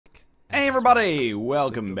everybody,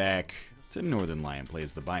 welcome back to Northern Lion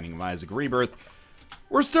Plays The Binding of Isaac Rebirth.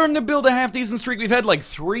 We're starting to build a half-decent streak. We've had like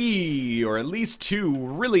 3, or at least 2,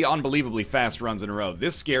 really unbelievably fast runs in a row.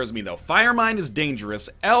 This scares me though. Firemind is dangerous.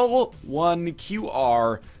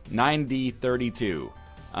 L1QR9D32.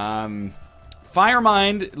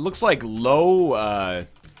 Firemind looks like low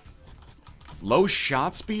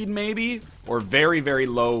shot speed maybe? Or very, very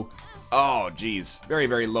low, oh geez, very,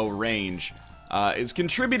 very low range. Is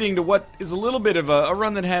contributing to what is a little bit of a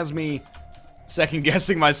run that has me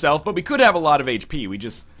second-guessing myself, but we could have a lot of HP.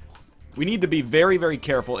 We need to be very, very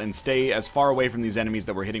careful and stay as far away from these enemies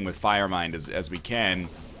that we're hitting with Firemind as we can.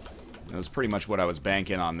 That was pretty much what I was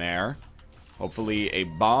banking on there. Hopefully a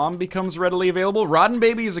bomb becomes readily available. Rotten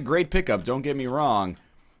Baby is a great pickup, don't get me wrong.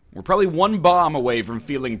 We're probably 1 bomb away from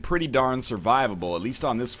feeling pretty darn survivable, at least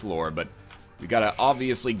on this floor, but we gotta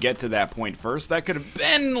obviously get to that point first. That could have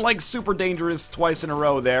been, like, super dangerous twice in a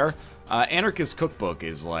row there. Anarchist Cookbook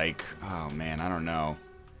is like, oh man, I don't know.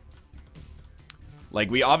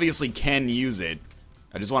 Like, we obviously can use it.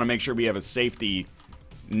 I just want to make sure we have a safety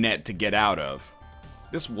net to get out of.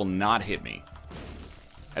 This will not hit me.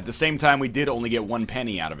 At the same time, we did only get 1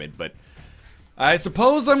 penny out of it, but I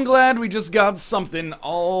suppose I'm glad we just got something,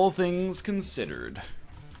 all things considered.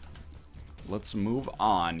 Let's move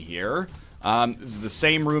on here. This is the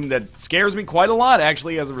same room that scares me quite a lot,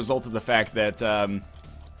 actually, as a result of the fact that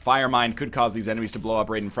Firemind could cause these enemies to blow up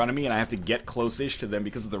right in front of me, and I have to get close-ish to them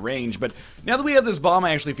because of the range. But now that we have this bomb,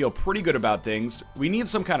 I actually feel pretty good about things. We need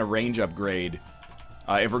some kind of range upgrade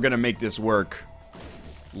if we're going to make this work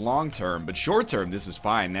long-term. But short-term, this is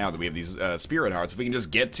fine now that we have these Spirit Hearts. If we can just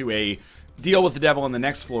get to a deal with the devil on the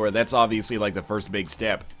next floor, that's obviously like the first big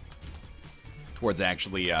step towards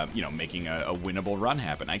actually, you know, making a winnable run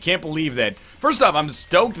happen. I can't believe that. First off, I'm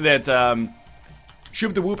stoked that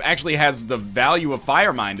Shoop the Whoop actually has the value of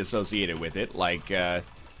Firemind associated with it. Like,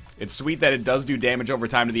 it's sweet that it does do damage over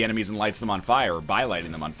time to the enemies and lights them on fire, or by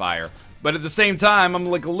lighting them on fire. But at the same time, I'm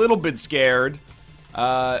like a little bit scared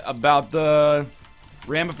about the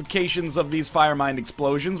ramifications of these Firemind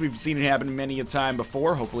explosions. We've seen it happen many a time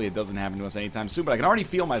before. Hopefully it doesn't happen to us anytime soon, but I can already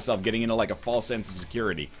feel myself getting into like a false sense of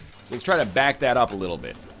security. So let's try to back that up a little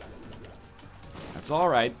bit. That's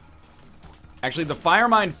alright. Actually, the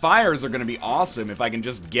Firemind fires are going to be awesome if I can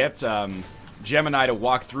just get Gemini to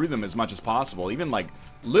walk through them as much as possible. Even like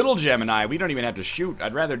little Gemini, we don't even have to shoot.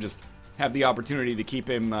 I'd rather just have the opportunity to keep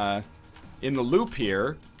him in the loop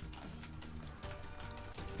here.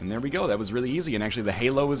 And there we go, that was really easy. And actually the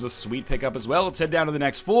Halo is a sweet pickup as well. Let's head down to the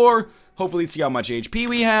next floor. Hopefully see how much HP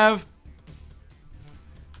we have.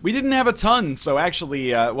 We didn't have a ton, so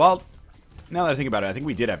actually, well, now that I think about it, I think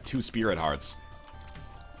we did have 2 Spirit Hearts.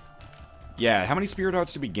 Yeah, how many Spirit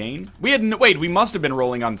Hearts did we gain? We had, wait, we must have been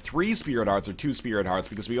rolling on 3 Spirit Hearts or 2 Spirit Hearts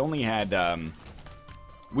because we only had,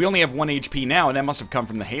 we only have 1 HP now, and that must have come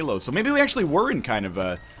from the Halo. So maybe we actually were in kind of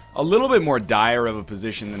a little bit more dire of a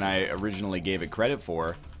position than I originally gave it credit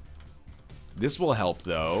for. This will help,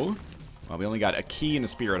 though. Well, we only got a key and a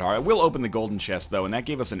Spirit Heart. I will open the golden chest, though, and that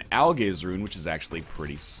gave us an Algiz rune, which is actually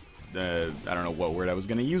pretty, I don't know what word I was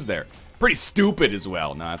going to use there. Pretty stupid as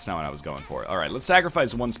well. No, that's not what I was going for. Alright, let's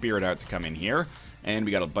sacrifice 1 Spirit Heart to come in here. And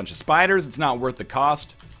we got a bunch of spiders. It's not worth the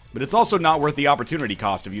cost, but it's also not worth the opportunity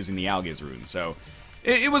cost of using the Algiz rune. So,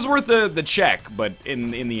 it was worth the check, but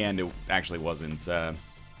in the end, it actually wasn't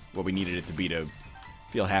what we needed it to be to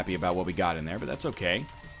feel happy about what we got in there, but that's okay.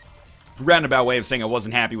 Roundabout way of saying I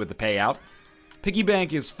wasn't happy with the payout. Piggy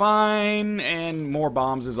bank is fine, and more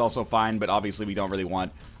bombs is also fine, but obviously we don't really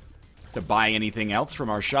want to buy anything else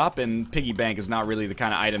from our shop, and piggy bank is not really the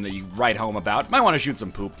kind of item that you write home about. Might want to shoot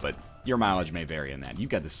some poop, but your mileage may vary in that.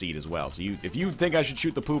 You've got the seed as well, so if you think I should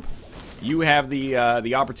shoot the poop, you have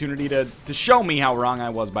the opportunity to show me how wrong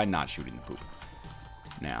I was by not shooting the poop.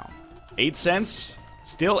 Now, 8 cents,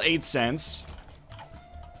 still 8 cents.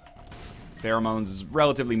 Pheromones is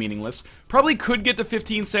relatively meaningless. Probably could get to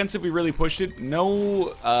 15 cents if we really pushed it.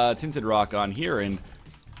 No Tinted Rock on here, and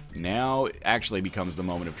now it actually becomes the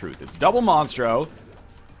moment of truth. It's double Monstro.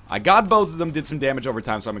 I got both of them, did some damage over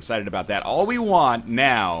time, so I'm excited about that. All we want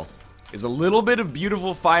now is a little bit of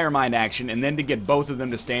beautiful Firemind action, and then to get both of them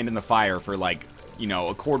to stand in the fire for, like, you know,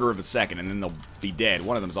 a quarter of a second, and then they'll be dead.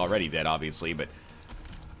 One of them's already dead, obviously, but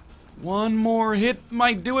one more hit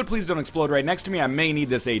might do it. Please don't explode right next to me. I may need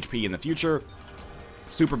this HP in the future.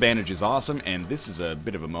 Super Bandage is awesome, and this is a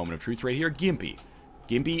bit of a moment of truth right here. Gimpy.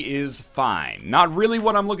 Gimpy is fine. Not really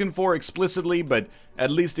what I'm looking for explicitly, but at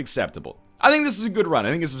least acceptable. I think this is a good run. I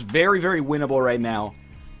think this is very, very winnable right now.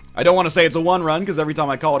 I don't want to say it's a 1 run, because every time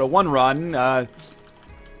I call it a 1 run,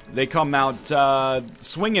 they come out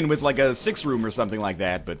swinging with like a 6 room or something like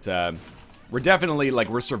that, but we're definitely, like,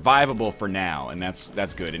 we're survivable for now, and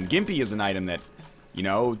that's good. And Gimpy is an item that, you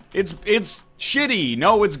know, it's shitty.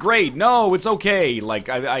 No, it's great. No, it's okay. Like,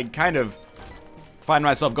 I kind of find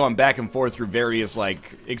myself going back and forth through various, like,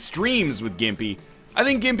 extremes with Gimpy. I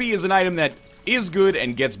think Gimpy is an item that is good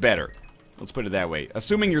and gets better. Let's put it that way.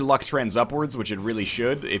 Assuming your luck trends upwards, which it really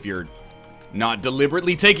should, if you're not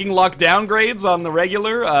deliberately taking luck downgrades on the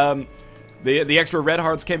regular. The extra red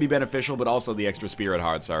hearts can be beneficial, but also the extra spirit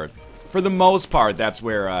hearts are, for the most part, that's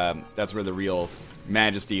where the real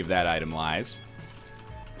majesty of that item lies.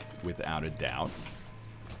 Without a doubt.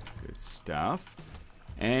 Good stuff.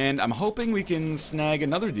 And I'm hoping we can snag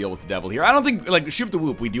another deal with the devil here. I don't think, like, Shoop the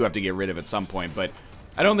Whoop we do have to get rid of at some point, but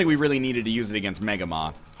I don't think we really needed to use it against Mega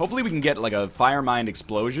Maw. Hopefully we can get, like, a Fire Mind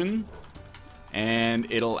Explosion,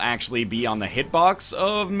 and it'll actually be on the hitbox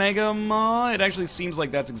of Mega Maw. It actually seems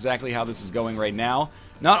like that's exactly how this is going right now.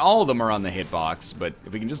 Not all of them are on the hitbox, but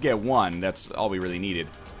if we can just get one, that's all we really needed.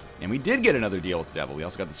 And we did get another deal with the devil. We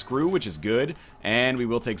also got the Screw, which is good, and we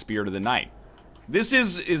will take Spirit of the Night. This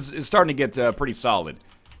is starting to get pretty solid.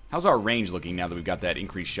 How's our range looking now that we've got that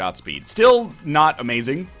increased shot speed? Still not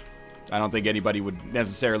amazing. I don't think anybody would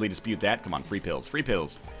necessarily dispute that. Come on, free pills, free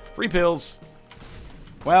pills, free pills.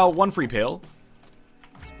 Well, one free pill.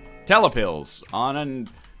 Telepills on an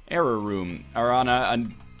error room, or on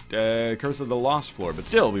a Curse of the Lost floor, but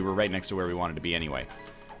still, we were right next to where we wanted to be anyway.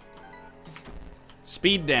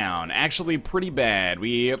 Speed down, actually pretty bad.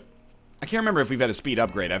 I can't remember if we've had a speed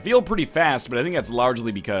upgrade. I feel pretty fast, but I think that's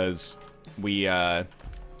largely because we have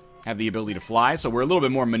the ability to fly, so we're a little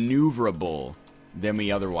bit more maneuverable than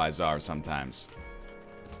we otherwise are sometimes.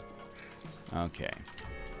 Okay.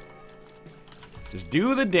 Just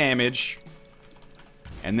do the damage,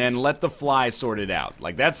 and then let the fly sort it out.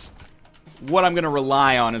 Like, that's what I'm gonna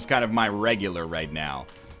rely on as kind of my regular right now.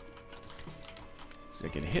 So I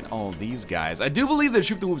can hit all these guys. I do believe that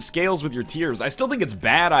Shoop the Whoop scales with your tiers. I still think it's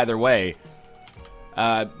bad either way.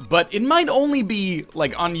 But it might only be,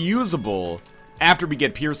 like, unusable after we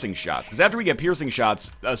get piercing shots. Because after we get piercing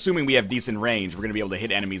shots, assuming we have decent range, we're gonna be able to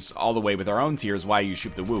hit enemies all the way with our own tiers. Why you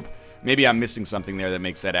Shoop the Whoop? Maybe I'm missing something there that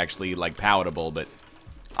makes that actually, like, palatable, but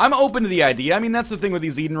I'm open to the idea. I mean, that's the thing with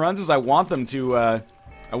these Eden runs, is I want them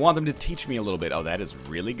to teach me a little bit. Oh, that is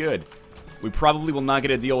really good. We probably will not get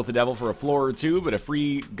a deal with the devil for a floor or two, but a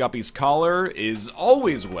free Guppy's Collar is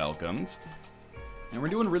always welcomed. And we're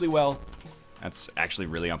doing really well. That's actually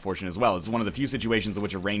really unfortunate as well. It's one of the few situations in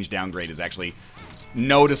which a range downgrade is actually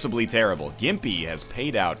noticeably terrible. Gimpy has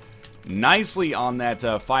paid out nicely on that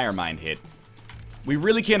Fire Mind hit. We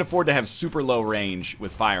really can't afford to have super low range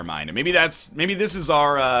with Fire Mind. And maybe this is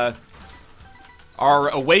our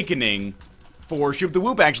awakening for Shoop the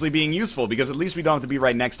Whoop actually being useful, because at least we don't have to be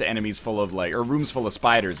right next to enemies full of, like, or rooms full of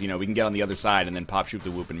spiders. You know, we can get on the other side and then pop Shoop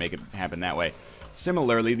the Whoop and make it happen that way.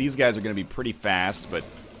 Similarly, these guys are going to be pretty fast, but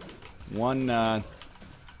one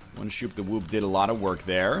Shoop the Whoop did a lot of work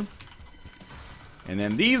there. And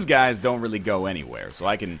then these guys don't really go anywhere, so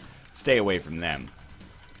I can stay away from them.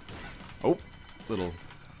 Oh,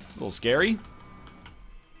 little scary.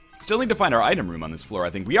 Still need to find our item room on this floor, I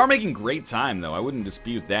think. We are making great time, though. I wouldn't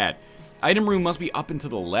dispute that. Item room must be up and to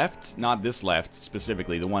the left. Not this left,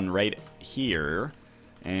 specifically. The one right here.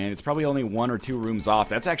 And it's probably only 1 or 2 rooms off.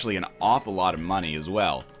 That's actually an awful lot of money as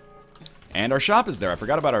well. And our shop is there. I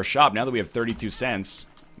forgot about our shop. Now that we have 32 cents,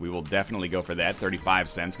 we will definitely go for that. 35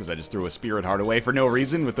 cents, because I just threw a Spirit Heart away for no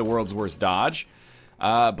reason with the world's worst dodge.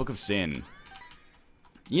 Book of Sin.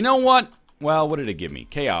 You know what? Well, what did it give me?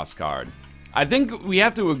 Chaos card. I think we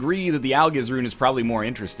have to agree that the Algiz rune is probably more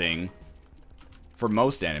interesting for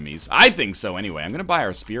most enemies. I think so anyway. I'm going to buy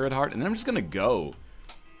our Spirit Heart, and then I'm just going to go.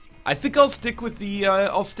 I think I'll stick with the,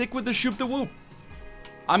 Shoop the Whoop.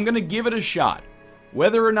 I'm going to give it a shot.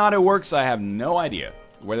 Whether or not it works, I have no idea.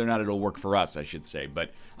 Whether or not it'll work for us, I should say.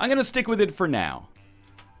 But I'm going to stick with it for now.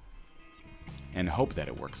 And hope that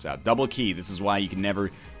it works out. Double key. This is why you can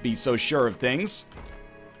never be so sure of things.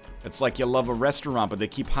 It's like you love a restaurant, but they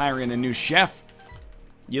keep hiring a new chef.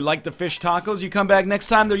 You like the fish tacos? You come back next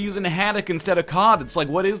time, they're using a haddock instead of cod. It's like,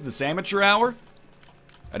 what is this, amateur hour?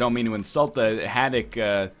 I don't mean to insult the haddock,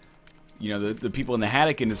 you know, the people in the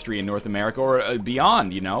haddock industry in North America or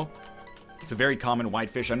beyond, you know. It's a very common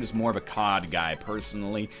whitefish. I'm just more of a cod guy,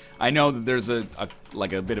 personally. I know that there's a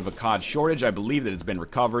bit of a cod shortage. I believe that it's been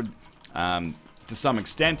recovered, to some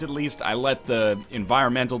extent at least. I let the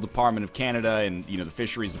Environmental Department of Canada and, you know, the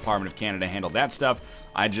Fisheries Department of Canada handle that stuff.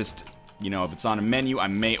 I just, you know, if it's on a menu, I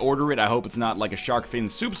may order it. I hope it's not like a shark fin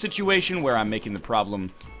soup situation where I'm making the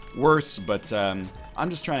problem worse, but I'm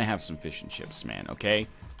just trying to have some fish and chips, man, okay?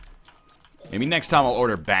 Maybe next time I'll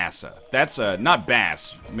order Bassa. That's, not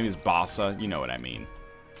Bass. Maybe it's Bassa. You know what I mean.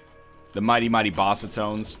 The mighty, mighty Bassa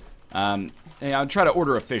tones. Hey, I'll try to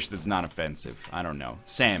order a fish that's not offensive. I don't know.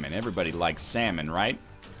 Salmon. Everybody likes salmon, right?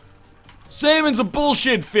 Salmon's a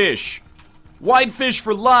bullshit fish! Whitefish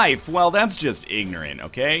for life! Well, that's just ignorant,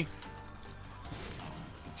 okay?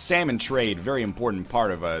 Salmon trade, very important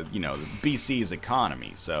part of, you know, BC's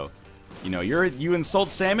economy. So, you know, you insult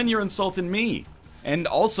salmon, you're insulting me. And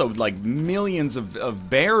also, like, millions of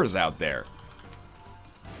bears out there.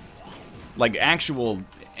 Like, actual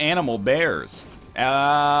animal bears.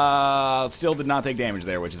 Still did not take damage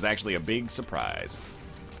there, which is actually a big surprise.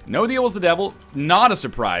 No deal with the devil. Not a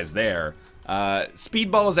surprise there.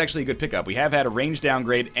 Speedball is actually a good pickup. We have had a range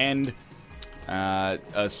downgrade and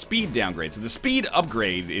a speed downgrade. So the speed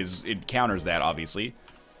upgrade it counters that, obviously.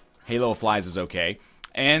 Halo of Flies is okay.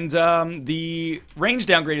 And the range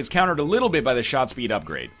downgrade is countered a little bit by the shot speed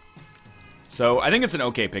upgrade. So I think it's an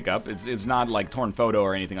okay pickup. It's not like Torn Photo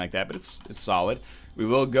or anything like that, but it's solid. We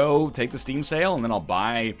will go take the Steam sale, and then I'll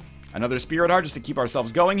buy another Spirit Heart just to keep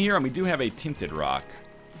ourselves going here. And we do have a Tinted Rock.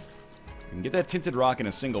 We can get that Tinted Rock in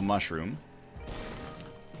a single mushroom.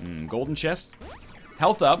 Golden Chest.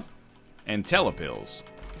 Health up. And Telepills.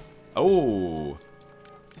 Oh.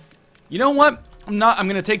 You know what? I'm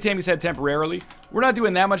gonna take Tammy's Head temporarily. We're not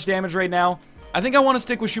doing that much damage right now. I think I want to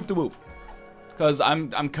stick with Shoop the Whoop. Because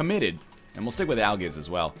I'm committed. And we'll stick with Algiz as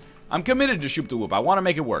well. I'm committed to Shoop the Whoop. I want to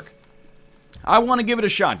make it work. I want to give it a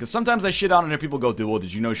shot, because sometimes I shit on it and people go, well,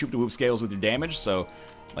 did you know Shoop the Whoop scales with your damage? So,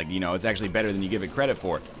 like, you know, it's actually better than you give it credit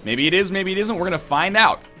for. Maybe it is, maybe it isn't. We're going to find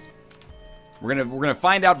out. We're gonna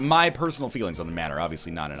find out my personal feelings on the matter.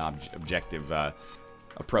 Obviously not an objective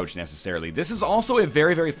approach necessarily. This is also a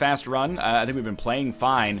very, very fast run. I think we've been playing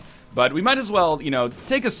fine, but we might as well, you know,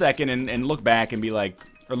 take a second and look back and be like,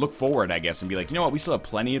 or look forward, I guess, and be like, you know what, we still have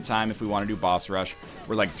plenty of time if we want to do boss rush.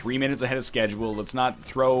 We're like 3 minutes ahead of schedule. Let's not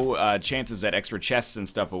throw chances at extra chests and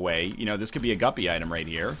stuff away. You know, this could be a guppy item right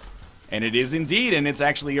here. And it is indeed, and it's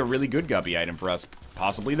actually a really good guppy item for us.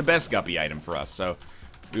 Possibly the best guppy item for us, so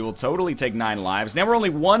we will totally take 9 lives. Now we're only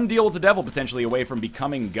 1 deal with the devil potentially away from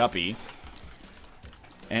becoming guppy.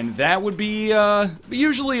 And that would be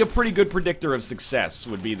usually a pretty good predictor of success,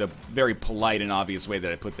 would be the very polite and obvious way that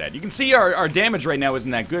I put that. You can see our damage right now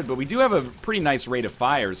isn't that good, but we do have a pretty nice rate of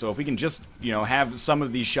fire, so if we can just, you know, have some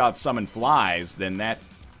of these shots summon flies, then that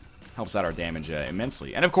helps out our damage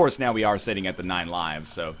immensely. And of course, now we are sitting at the 9 lives,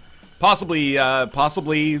 so possibly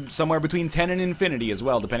somewhere between 10 and infinity as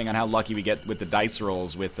well, depending on how lucky we get with the dice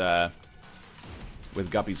rolls with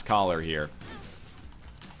Guppy's collar here.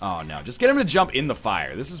 Oh no, just get him to jump in the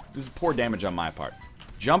fire. This is poor damage on my part.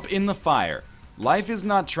 Jump in the fire. Life is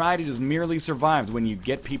not tried, it is merely survived when you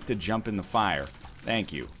get Peep to jump in the fire.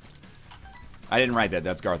 Thank you. I didn't write that,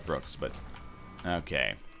 that's Garth Brooks, but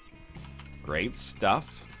okay. Great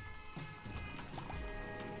stuff.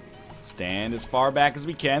 Stand as far back as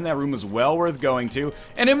we can. That room is well worth going to.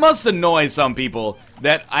 And it must annoy some people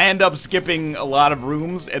that I end up skipping a lot of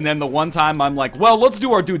rooms, and then the one time I'm like, well, let's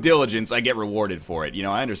do our due diligence, I get rewarded for it. You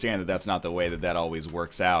know, I understand that that's not the way that always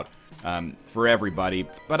works out for everybody.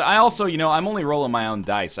 But I also, you know, I'm only rolling my own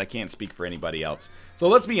dice. I can't speak for anybody else. So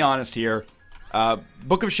let's be honest here.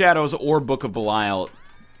 Book of Shadows or Book of Belial,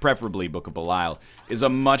 preferably Book of Belial, is a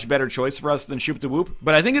much better choice for us than Shoop to Whoop.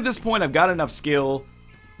 But I think at this point I've got enough skill...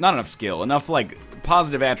 Not enough skill, enough, like,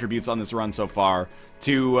 positive attributes on this run so far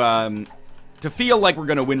to feel like we're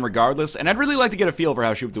gonna win regardless. And I'd really like to get a feel for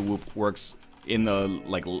how Shoop the Whoop works in the,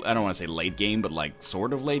 like, I don't want to say late game, but, like,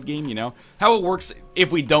 sort of late game, you know? How it works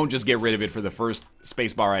if we don't just get rid of it for the first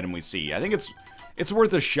spacebar item we see. I think it's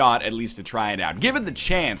worth a shot, at least, to try it out. Give it the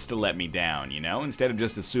chance to let me down, you know? Instead of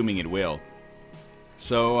just assuming it will.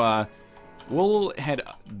 So, we'll head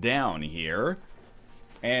down here.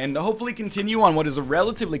 And hopefully continue on what is a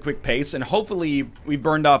relatively quick pace, and hopefully we've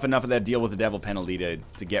burned off enough of that deal with the devil penalty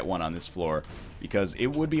to get one on this floor, because it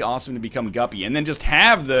would be awesome to become Guppy, and then just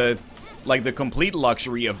have the complete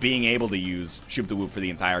luxury of being able to use Shoop the Whoop for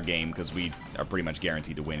the entire game, because we are pretty much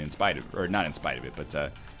guaranteed to win in spite of, or not in spite of it,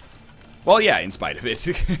 but, well, yeah, in spite of it.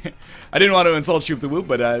 I didn't want to insult Shoop the Whoop,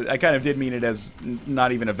 but I kind of did mean it as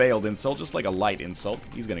not even a veiled insult, just like a light insult.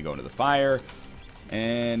 He's gonna go into the fire.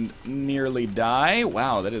 And nearly die.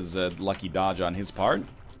 Wow, that is a lucky dodge on his part.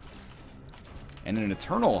 And an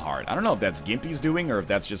Eternal Heart. I don't know if that's Gimpy's doing or if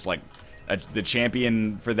that's just like the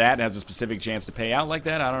champion for that has a specific chance to pay out like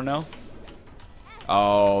that. I don't know.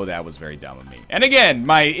 Oh, that was very dumb of me. And again,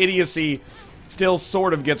 my idiocy still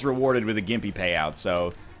sort of gets rewarded with a Gimpy payout.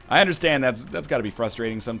 So I understand that's got to be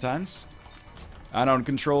frustrating sometimes. I don't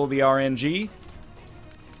control the RNG.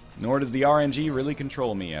 Nor does the RNG really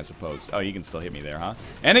control me, I suppose. Oh, you can still hit me there, huh?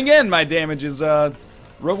 And again, my damage is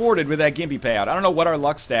rewarded with that Gimpy payout. I don't know what our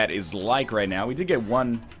luck stat is like right now. We did get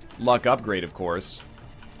one luck upgrade, of course,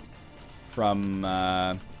 from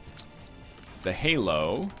the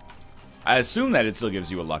Halo. I assume that it still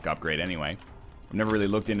gives you a luck upgrade anyway. I've never really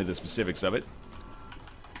looked into the specifics of it.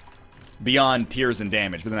 Beyond tears and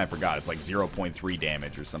damage, but then I forgot. It's like 0.3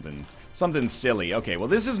 damage or something silly. Okay, well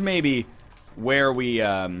this is maybe where we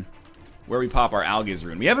pop our Algiz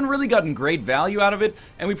rune. We haven't really gotten great value out of it,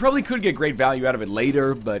 and we probably could get great value out of it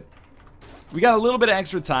later, but we got a little bit of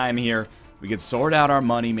extra time here. We could sort out our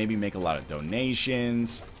money, maybe make a lot of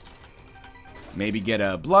donations, maybe get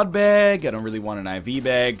a blood bag. I don't really want an IV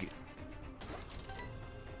bag.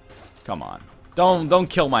 Come on. Don't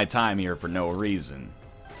kill my time here for no reason.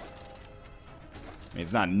 I mean,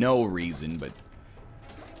 it's not no reason, but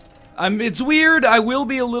it's weird. I will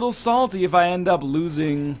be a little salty if I end up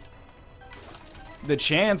losing the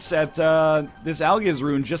chance at this Algiz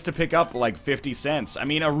rune just to pick up like 50 cents. I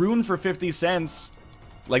mean, a rune for 50 cents,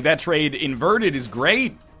 like that trade inverted, is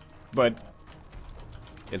great, but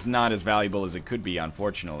it's not as valuable as it could be,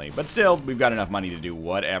 unfortunately. But still, we've got enough money to do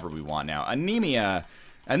whatever we want now. Anemia.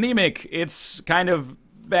 Anemic. It's kind of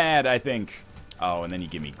bad, I think. Oh, and then you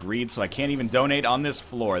give me greed, so I can't even donate on this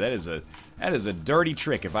floor. That is a dirty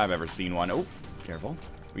trick if I've ever seen one. Oh, careful.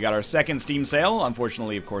 We got our second Steam sale.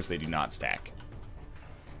 Unfortunately, of course, they do not stack.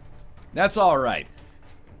 That's alright.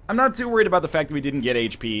 I'm not too worried about the fact that we didn't get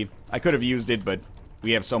HP. I could have used it, but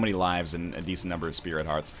we have so many lives and a decent number of spirit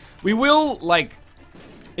hearts. We will, like,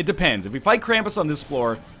 it depends. If we fight Krampus on this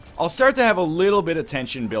floor, I'll start to have a little bit of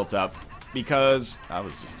tension built up because... that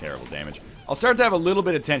was just terrible damage. I'll start to have a little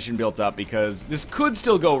bit of tension built up because this could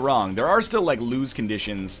still go wrong. There are still, like, lose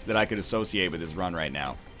conditions that I could associate with this run right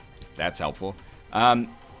now. That's helpful.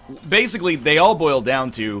 Basically, they all boil down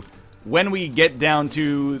to when we get down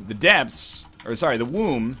to the depths, or sorry, the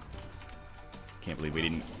womb. Can't believe we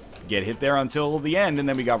didn't get hit there until the end, and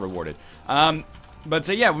then we got rewarded. But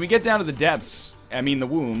yeah, when we get down to the depths, I mean the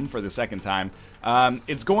womb for the second time,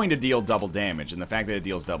 it's going to deal double damage, and the fact that it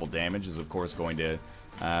deals double damage is, of course, going to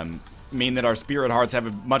mean that our spirit hearts have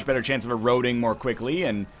a much better chance of eroding more quickly,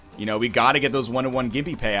 and, you know, we gotta get those 1-to-1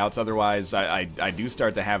 Gimpy payouts, otherwise I do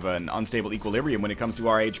start to have an unstable equilibrium when it comes to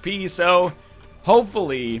our HP, so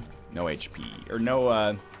hopefully, no HP, or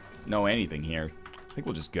no anything here. I think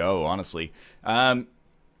we'll just go, honestly.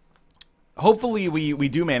 Hopefully we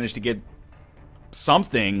do manage to get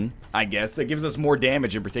something, I guess, that gives us more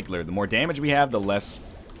damage in particular. The more damage we have, the less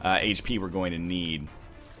HP we're going to need.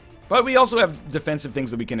 But we also have defensive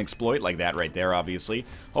things that we can exploit, like that right there, obviously.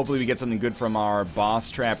 Hopefully we get something good from our boss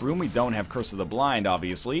trap room. We don't have Curse of the Blind,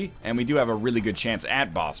 obviously. And we do have a really good chance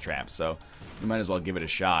at boss traps, so we might as well give it a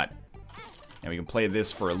shot. And we can play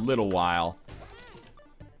this for a little while.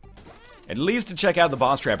 At least to check out the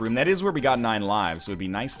boss trap room. That is where we got 9 lives, so it'd be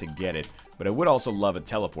nice to get it. But I would also love a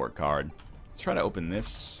teleport card. Let's try to open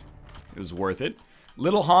this. It was worth it.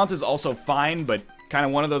 Little Haunt is also fine, but kind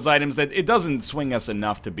of one of those items that it doesn't swing us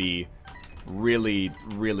enough to be really,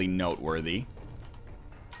 really noteworthy.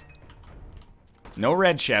 No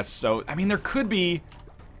red chests, so, I mean, there could be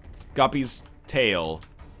Guppy's tail.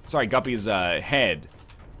 Sorry, Guppy's head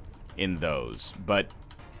in those, but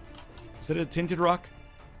is it a tinted rock?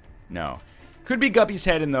 No. Could be Guppy's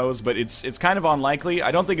head in those, but it's kind of unlikely.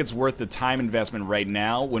 I don't think it's worth the time investment right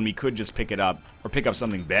now when we could just pick it up, or pick up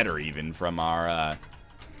something better even from our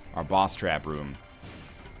boss trap room.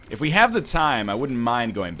 If we have the time, I wouldn't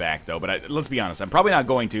mind going back though, but let's be honest, I'm probably not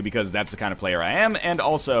going to because that's the kind of player I am, and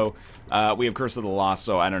also we have Curse of the Lost,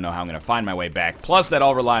 so I don't know how I'm going to find my way back. Plus, that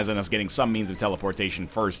all relies on us getting some means of teleportation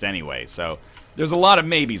first anyway, so there's a lot of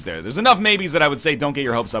maybes there. There's enough maybes that I would say don't get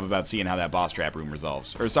your hopes up about seeing how that boss trap room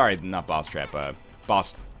resolves. Or sorry, not boss trap,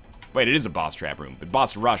 boss... Wait, it is a boss trap room, but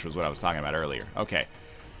boss rush was what I was talking about earlier. Okay.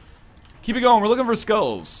 Keep it going, we're looking for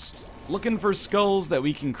skulls. Looking for skulls that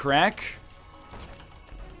we can crack,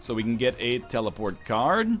 so we can get a teleport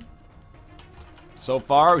card. So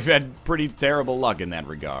far, we've had pretty terrible luck in that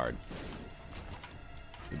regard.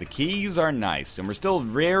 The keys are nice, and we're still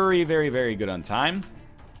very, very, very good on time.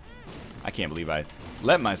 I can't believe I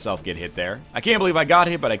let myself get hit there. I can't believe I got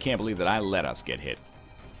hit, but I can't believe that I let us get hit.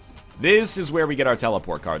 This is where we get our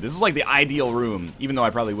teleport card. This is like the ideal room, even though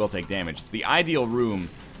I probably will take damage. It's the ideal room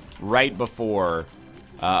right before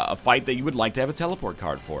a fight that you would like to have a teleport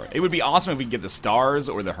card for. It would be awesome if we could get the Stars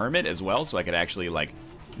or the Hermit as well, so I could actually, like,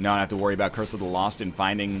 not have to worry about Curse of the Lost in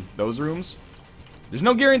finding those rooms. There's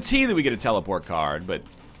no guarantee that we get a teleport card, but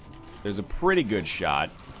there's a pretty good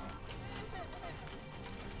shot.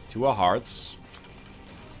 2 of hearts.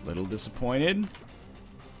 Little disappointed.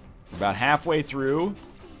 About halfway through.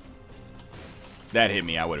 That hit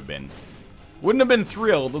me, wouldn't have been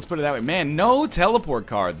thrilled, let's put it that way. Man, no teleport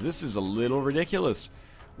cards. This is a little ridiculous.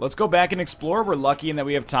 Let's go back and explore. We're lucky in that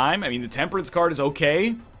we have time. I mean, the Temperance card is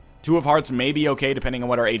okay. Two of Hearts may be okay, depending on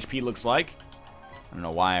what our HP looks like. I don't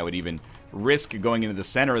know why I would even risk going into the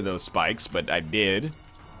center of those spikes, but I did.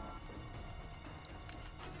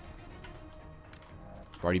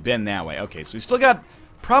 I've already been that way. Okay, so we've still got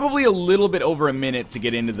probably a little bit over a minute to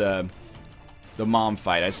get into the mom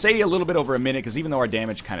fight. I say a little bit over a minute because even though our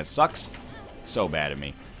damage kind of sucks, it's so bad at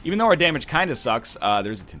me. Even though our damage kind of sucks,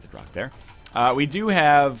 there's a Tinted Rock there. We do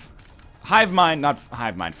have Hive Mind, not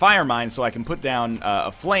Hive Mind, Fire Mind, so I can put down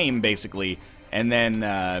a flame, basically, and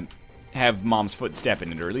then have Mom's Foot step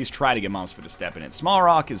in it, or at least try to get Mom's Foot to step in it. Small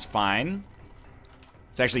Rock is fine.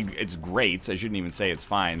 It's great. I shouldn't even say it's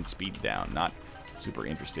fine. Speed down. Not super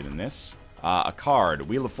interested in this. A card,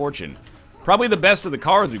 Wheel of Fortune. Probably the best of the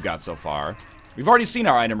cards we've got so far. We've already seen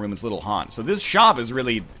our item room as Little Haunt, so this shop is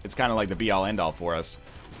really, it's kind of like the be-all, end-all for us,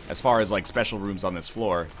 as far as, like, special rooms on this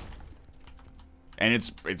floor. And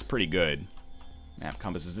it's pretty good. Map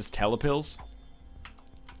Compass, is this Telepills?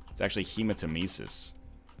 It's actually Hematomesis.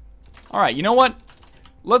 Alright, you know what?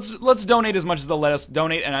 Let's donate as much as they'll let us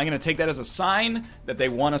donate, and I'm going to take that as a sign that they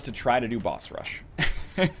want us to try to do Boss Rush.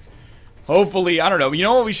 Hopefully, I don't know. You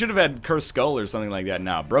know what? We should have had Cursed Skull or something like that.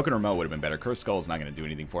 No, Broken Remote would have been better. Cursed Skull is not going to do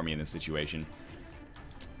anything for me in this situation.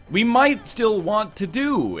 We might still want to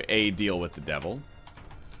do a deal with the devil.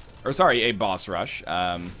 Or, sorry, a Boss Rush.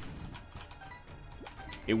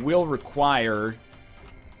 It will require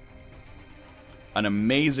an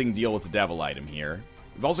amazing deal with the devil item here.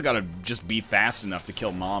 We've also got to just be fast enough to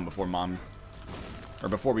kill Mom before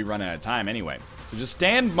we run out of time anyway. So just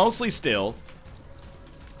stand mostly still.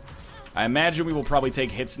 I imagine we will probably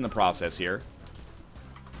take hits in the process here.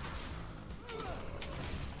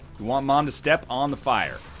 We want Mom to step on the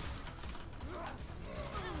fire.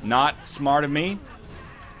 Not smart of me.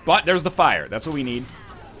 But there's the fire. That's what we need.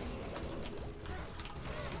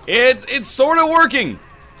 It's sort of working.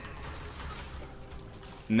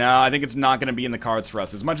 No, I think it's not going to be in the cards for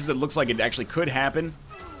us. As much as it looks like it actually could happen.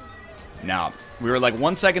 No, we were like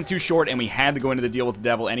 1 second too short, and we had to go into the deal with the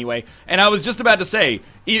devil anyway. And I was just about to say,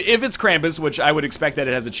 if it's Krampus, which I would expect that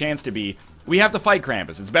it has a chance to be, we have to fight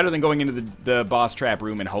Krampus. It's better than going into the boss trap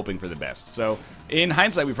room and hoping for the best. So, in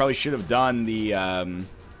hindsight, we probably should have done the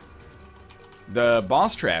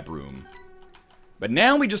boss trap room. But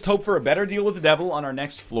now we just hope for a better deal with the devil on our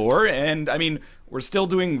next floor, and, I mean, we're still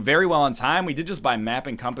doing very well on time. We did just buy Map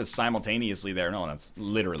and Compass simultaneously there. No, that's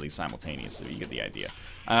literally simultaneously. You get the idea.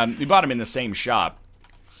 We bought them in the same shop.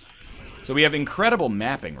 So we have incredible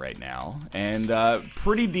mapping right now, and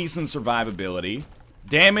pretty decent survivability.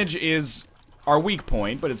 Damage is our weak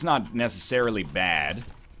point, but it's not necessarily bad.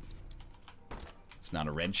 It's not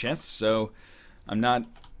a red chest, so I'm not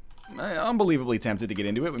unbelievably tempted to get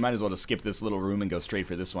into it. We might as well just skip this little room and go straight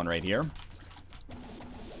for this one right here.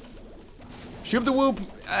 Shoop the Whoop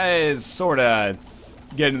is sort of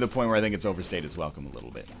getting to the point where I think it's overstayed its welcome a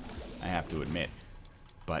little bit. I have to admit.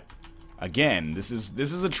 But again, this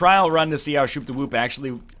is a trial run to see how Shoop the Whoop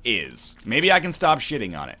actually is. Maybe I can stop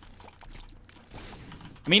shitting on it.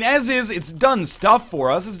 I mean, as is, it's done stuff for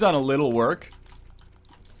us. It's done a little work.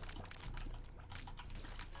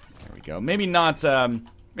 There we go. Maybe not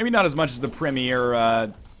as much as the premier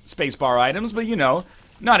spacebar items, but you know,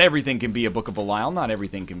 not everything can be a Book of Belial. Not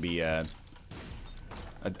everything can be a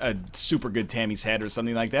super good Tammy's Head or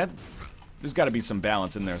something like that. There's got to be some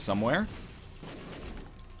balance in there somewhere.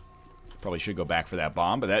 Probably should go back for that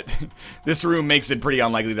bomb, but that this room makes it pretty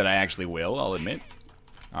unlikely that I actually will, I'll admit.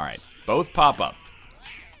 Alright, both pop up.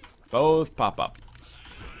 Both pop up.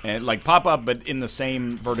 And, like, pop up, but in the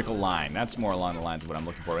same vertical line. That's more along the lines of what I'm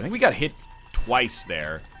looking for. I think we got hit twice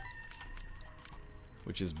there,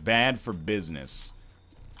 which is bad for business.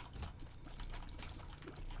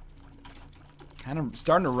 Kind of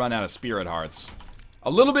starting to run out of Spirit Hearts.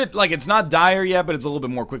 A little bit, like, it's not dire yet, but it's a little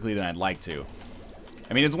bit more quickly than I'd like to.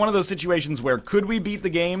 I mean, it's one of those situations where, could we beat the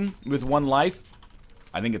game with 1 life?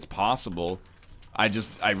 I think it's possible. I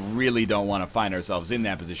really don't want to find ourselves in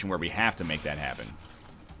that position where we have to make that happen.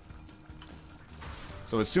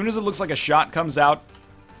 So as soon as it looks like a shot comes out,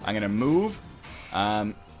 I'm going to move.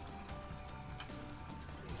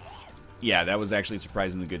 Yeah, that was actually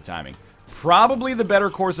surprisingly good timing. Probably the better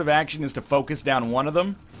course of action is to focus down one of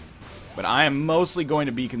them, but I am mostly going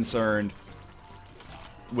to be concerned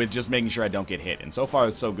with just making sure I don't get hit. And so far,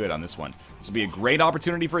 it's so good on this one. This will be a great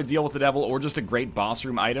opportunity for a deal with the devil, or just a great boss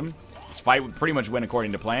room item. This fight would pretty much went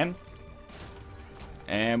according to plan.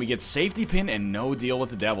 And we get safety pin and no deal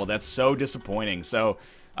with the devil. That's so disappointing. So,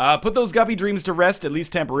 Put those guppy dreams to rest, at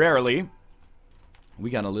least temporarily. We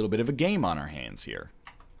got a little bit of a game on our hands here.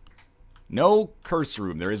 No curse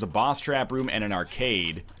room. There is a boss trap room and an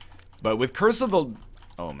arcade. But with Curse of the...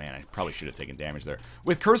 Oh man, I probably should have taken damage there.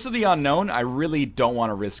 With Curse of the Unknown, I really don't want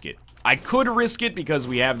to risk it. I could risk it because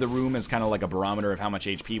we have the room as kind of like a barometer of how much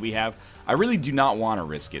HP we have. I really do not want to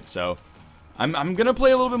risk it, so... I'm going to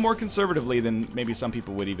play a little bit more conservatively than maybe some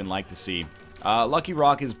people would even like to see. Lucky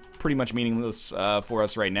Rock is pretty much meaningless for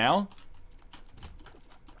us right now.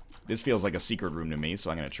 This feels like a secret room to me,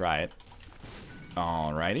 so I'm going to try it.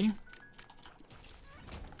 Alrighty.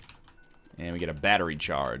 And we get a battery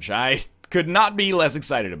charge. I could not be less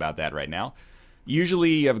excited about that right now.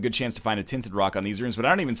 Usually you have a good chance to find a tinted rock on these rooms, but I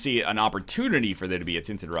don't even see an opportunity for there to be a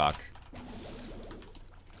tinted rock.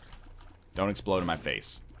 Don't explode in my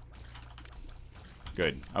face.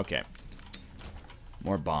 Good. Okay.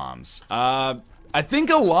 More bombs. I think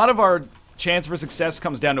a lot of our chance for success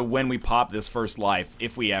comes down to when we pop this first life,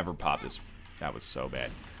 if we ever pop this. That was so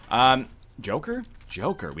bad. Joker?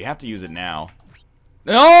 Joker. We have to use it now.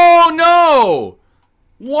 Oh, no!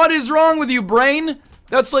 What is wrong with you, brain?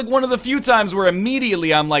 That's like one of the few times where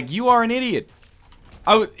immediately I'm like, you are an idiot.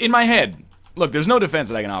 In my head. Look, there's no defense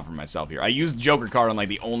that I can offer myself here. I used Joker card on like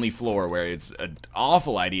the only floor where it's an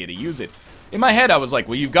awful idea to use it. In my head, I was like,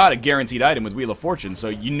 well, you've got a guaranteed item with Wheel of Fortune, so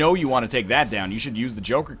you know you want to take that down. You should use the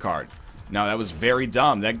Joker card. No, that was very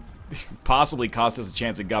dumb. That possibly cost us a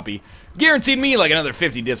chance at Guppy. Guaranteed me like another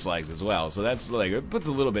 50 dislikes as well, so that's like, it puts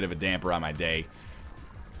a little bit of a damper on my day.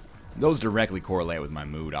 Those directly correlate with my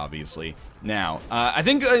mood, obviously. Now, I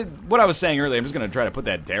think what I was saying earlier, I'm just going to try to put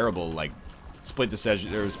that terrible, like,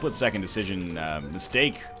 split-second decision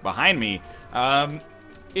mistake behind me.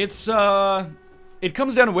 It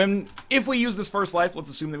comes down to when, if we use this first life, let's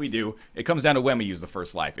assume that we do, it comes down to when we use the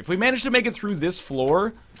first life. If we manage to make it through this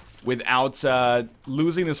floor without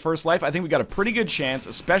losing this first life, I think we got a pretty good chance,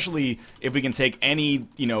 especially if we can take any,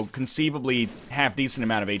 you know, conceivably half-decent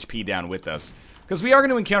amount of HP down with us. Because we are going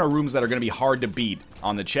to encounter rooms that are going to be hard to beat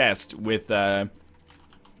on the chest with only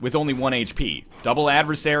 1 HP. Double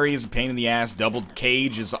adversary is a pain in the ass. Double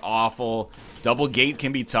cage is awful. Double gate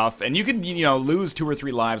can be tough. And you can, you know, lose 2 or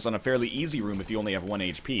 3 lives on a fairly easy room if you only have 1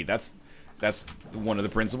 HP. That's one of the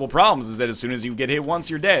principal problems, is that as soon as you get hit once,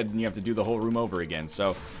 you're dead, and you have to do the whole room over again.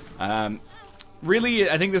 So, really,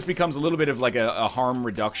 I think this becomes a little bit of like a harm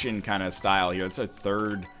reduction kind of style here. It's a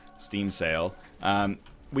 3rd Steam sale.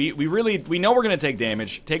 We know we're going to take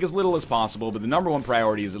damage, take as little as possible, but the number 1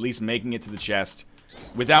 priority is at least making it to the chest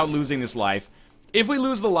without losing this life. If we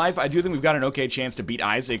lose the life, I do think we've got an okay chance to beat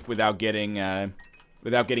Isaac without getting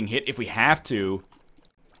hit. If we have to,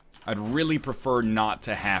 I'd really prefer not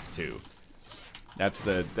to have to. That's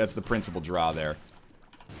the principal draw there.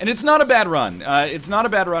 And it's not a bad run. It's not a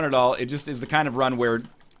bad run at all. It just is the kind of run where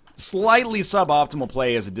slightly suboptimal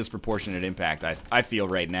play has a disproportionate impact, I feel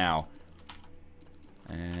right now.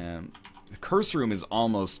 The curse room is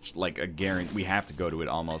almost like a guarantee. We have to go to it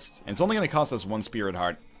almost. And it's only going to cost us 1 spirit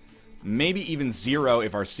heart. Maybe even 0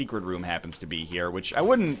 if our secret room happens to be here, which I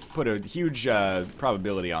wouldn't put a huge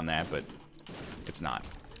probability on that, but it's not.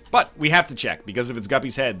 But we have to check, because if it's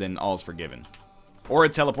Guppy's head, then all's forgiven. Or a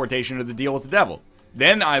teleportation to the deal with the devil.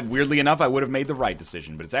 Then, weirdly enough, I would have made the right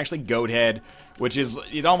decision. But it's actually Goat Head, which is,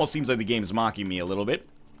 it almost seems like the game's mocking me a little bit.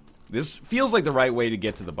 This feels like the right way to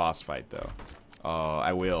get to the boss fight, though. Oh,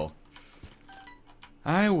 I will.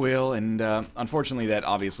 I will, and unfortunately that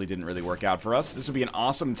obviously didn't really work out for us. This would be an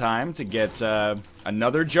awesome time to get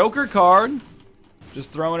another Joker card.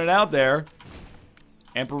 Just throwing it out there.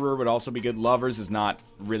 Emperor would also be good. Lovers is not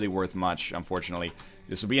really worth much, unfortunately.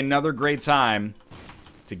 This would be another great time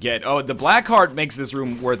to get... Oh, the black heart makes this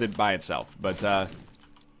room worth it by itself. But, the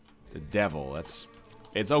devil, it's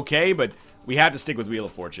okay, but we have to stick with Wheel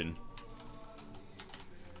of Fortune.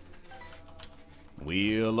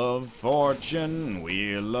 Wheel of Fortune,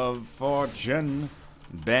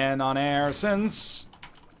 been on air since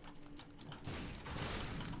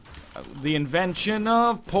the invention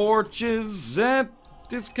of porches.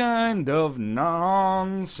 It's kind of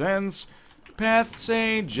nonsense. Pat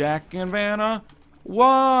say Jack and Vanna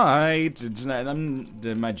White. It's not,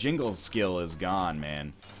 my jingle skill is gone,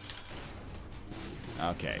 man.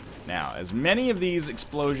 Okay, now as many of these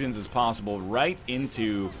explosions as possible right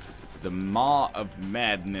into the Maw of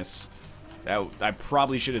Madness. I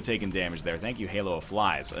probably should have taken damage there. Thank you, Halo of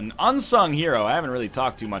Flies. An unsung hero. I haven't really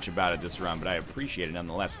talked too much about it this run, but I appreciate it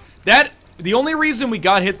nonetheless. The only reason we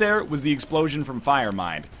got hit there was the explosion from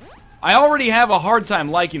Firemind. I already have a hard time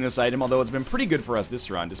liking this item, although it's been pretty good for us this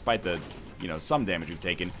run, despite the, you know, some damage we've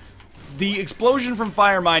taken. The explosion from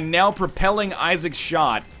Firemind now propelling Isaac's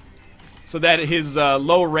shot so that his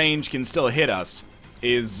low range can still hit us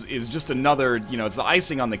is just another, you know, it's the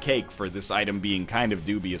icing on the cake for this item being kind of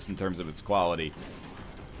dubious in terms of its quality.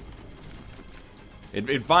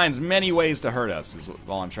 It finds many ways to hurt us, is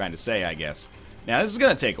all I'm trying to say, I guess. Now, this is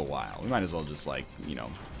going to take a while. We might as well just, like, you know,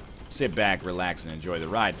 sit back, relax, and enjoy the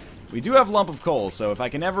ride. We do have Lump of Coal, so if I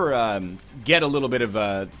can ever get a little bit of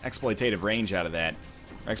exploitative range out of that,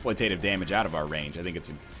 or exploitative damage out of our range, I think it's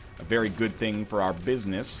a very good thing for our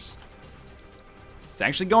business. It's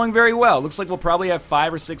actually going very well. Looks like we'll probably have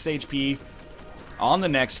 5 or 6 HP on the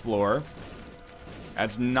next floor.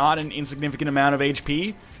 That's not an insignificant amount of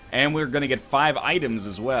HP. And we're going to get 5 items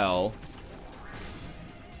as well.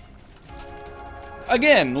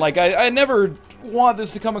 Again, like, I never want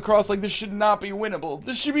this to come across like this should not be winnable.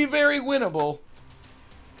 This should be very winnable.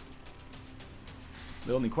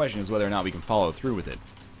 The only question is whether or not we can follow through with it.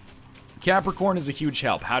 Capricorn is a huge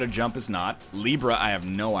help. How to jump is not. Libra, I have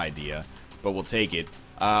no idea, but we'll take it.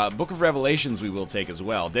 Book of Revelations we will take as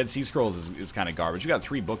well. Dead Sea Scrolls is kind of garbage. We got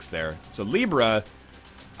 3 books there. So Libra,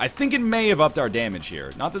 I think it may have upped our damage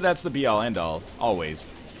here. Not that that's the be-all, end-all, always.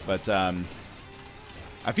 But,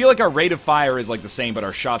 I feel like our rate of fire is like the same, but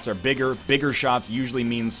our shots are bigger. Bigger shots usually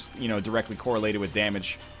means, you know, directly correlated with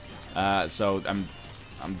damage. So I'm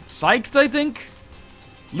psyched, I think.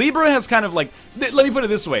 Libra has kind of like, let me put it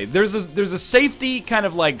this way. There's a safety kind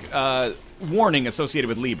of like warning associated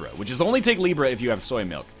with Libra, which is only take Libra if you have soy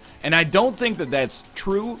milk. And I don't think that that's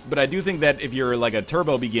true, but I do think that if you're like a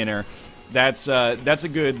turbo beginner, that's a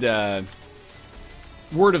good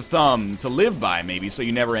word of thumb to live by, maybe, so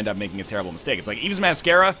you never end up making a terrible mistake. It's like Eve's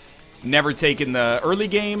Mascara, never taken the early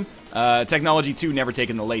game. Technology 2, never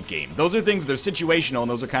taken the late game. Those are things, they're situational,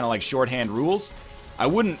 and those are kind of like shorthand rules. I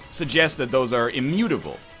wouldn't suggest that those are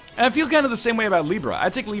immutable. And I feel kind of the same way about Libra. I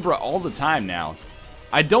take Libra all the time now.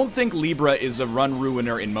 I don't think Libra is a run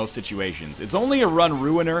ruiner in most situations. It's only a run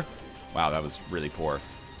ruiner. Wow, that was really poor.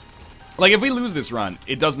 Like, if we lose this run,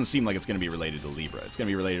 it doesn't seem like it's going to be related to Libra. It's going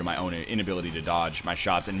to be related to my own inability to dodge my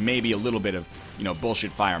shots and maybe a little bit of, you know,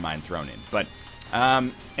 bullshit Fire Mine thrown in. But,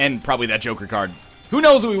 and probably that Joker card. Who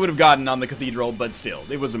knows what we would have gotten on the Cathedral, but still,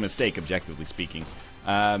 it was a mistake, objectively speaking.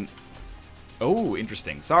 Oh,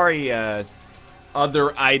 interesting. Sorry,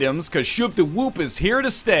 other items, because Shoop the Whoop is here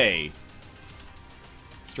to stay.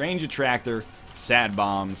 Strange Attractor, Sad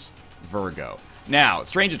Bombs, Virgo. Now,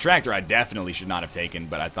 Strange Attractor I definitely should not have taken,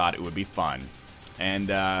 but I thought it would be fun. And,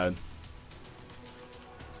 I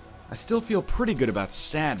still feel pretty good about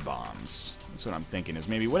Sad Bombs. That's what I'm thinking, is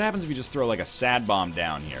maybe, what happens if you just throw, like, a Sad Bomb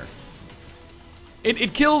down here?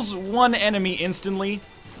 It kills one enemy instantly.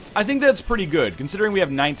 I think that's pretty good. Considering we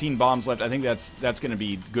have 19 bombs left, I think that's going to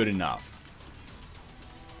be good enough.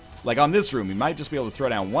 Like, on this room, we might just be able to throw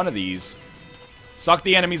down one of these, suck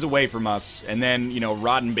the enemies away from us, and then, you know,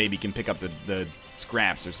 Rotten Baby can pick up the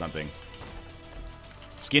scraps or something.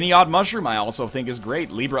 Skinny Odd Mushroom I also think is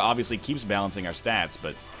great. Libra obviously keeps balancing our stats,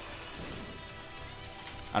 but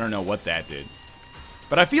I don't know what that did.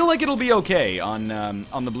 But I feel like it'll be okay on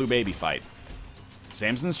the Blue Baby fight.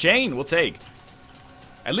 Samson's Chain, we'll take.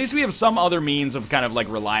 At least we have some other means of kind of like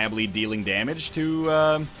reliably dealing damage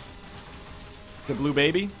to Blue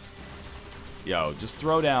Baby. Yo, just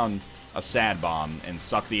throw down a Sad Bomb and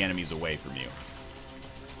suck the enemies away from you.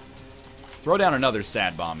 Throw down another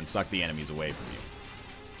Sad Bomb and suck the enemies away from you.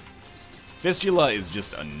 Fistula is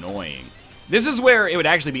just annoying. This is where it would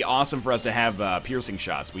actually be awesome for us to have piercing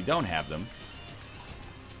shots. We don't have them,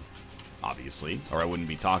 obviously, or I wouldn't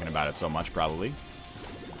be talking about it so much, probably.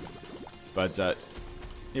 But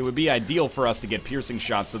it would be ideal for us to get piercing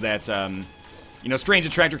shots so that, you know, Strange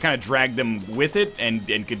Attractor kind of dragged them with it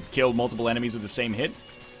and could kill multiple enemies with the same hit.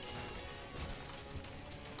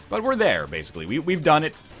 But we're there, basically. We've done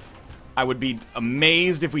it. I would be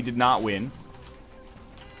amazed if we did not win.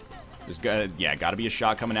 There's gotta be a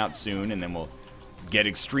shot coming out soon, and then we'll get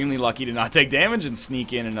extremely lucky to not take damage and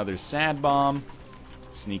sneak in another Sad Bomb.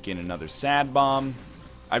 Sneak in another Sad Bomb.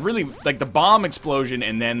 I really, like, the bomb explosion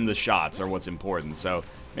and then the shots are what's important, so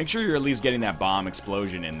make sure you're at least getting that bomb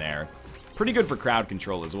explosion in there. Pretty good for crowd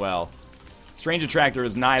control as well. Strange Attractor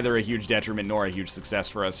is neither a huge detriment nor a huge success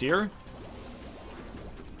for us here.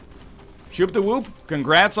 Shoop the Whoop,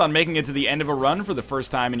 congrats on making it to the end of a run for the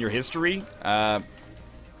first time in your history.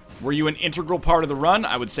 Were you an integral part of the run?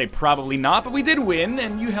 I would say probably not, but we did win,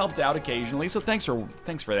 and you helped out occasionally, so thanks for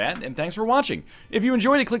that, and thanks for watching. If you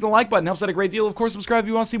enjoyed it, click the like button, helps out a great deal. Of course, subscribe if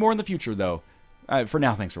you want to see more in the future, though. For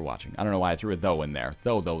now, thanks for watching. I don't know why I threw a though in there.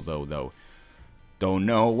 Though. Don't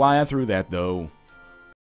know why I threw that, though.